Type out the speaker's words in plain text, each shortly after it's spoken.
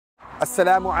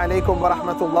Assalamu alaikum wa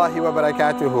rahmatullahi wa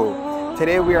barakatuhu.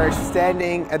 Today we are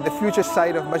standing at the future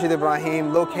site of Masjid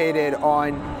Ibrahim located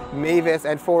on Mavis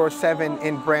and 407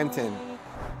 in Brampton.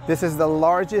 This is the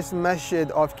largest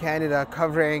masjid of Canada,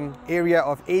 covering area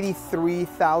of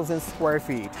 83,000 square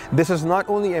feet. This is not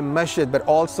only a masjid but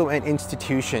also an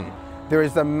institution. There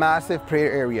is a massive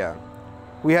prayer area.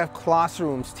 We have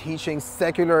classrooms teaching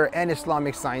secular and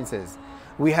Islamic sciences.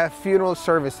 We have funeral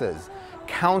services,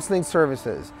 counseling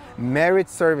services, marriage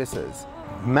services,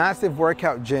 massive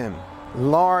workout gym,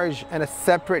 large and a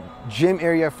separate gym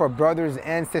area for brothers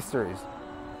and sisters.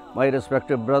 My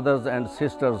respected brothers and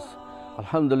sisters,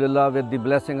 Alhamdulillah, with the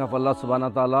blessing of Allah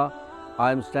subhanahu wa ta'ala,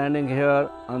 I am standing here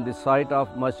on the site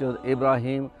of Masjid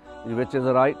Ibrahim, which is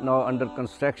right now under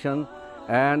construction,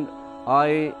 and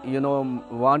I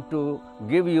want to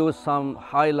give you some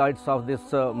highlights of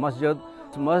this masjid.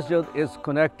 This masjid is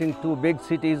connecting two big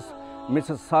cities,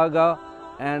 Mississauga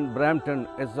and Brampton.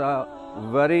 It's a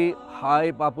very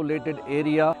high populated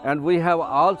area, and we have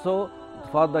also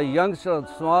for the youngsters,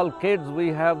 small kids, we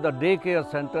have the daycare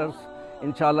centers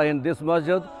inshallah in this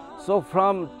masjid. So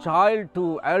from child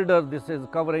to elder, this is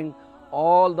covering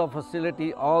all the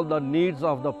facility, all the needs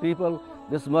of the people.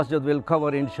 This masjid will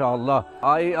cover inshallah.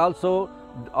 I also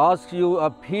ask you,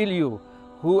 appeal you,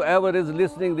 whoever is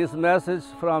listening this message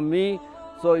from me,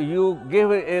 so you give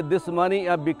this money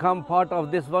and become part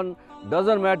of this one.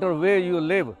 Doesn't matter where you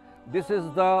live. This is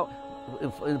the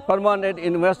permanent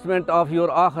investment of your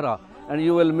akhirah, and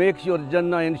you will make your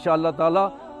Jannah inshallah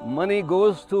ta'ala. Money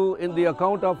goes to in the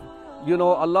account of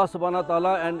Allah subhanahu wa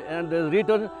ta'ala and is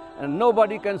written, and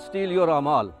nobody can steal your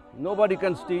amal. Nobody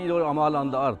can steal your amal on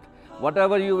the earth.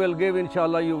 Whatever you will give,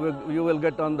 inshallah, you will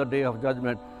get on the day of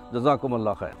judgment.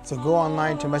 Jazakumullah khair. So go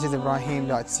online to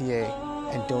masjidibrahim.ca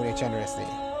and donate generously.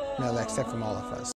 May Allah accept from all of us.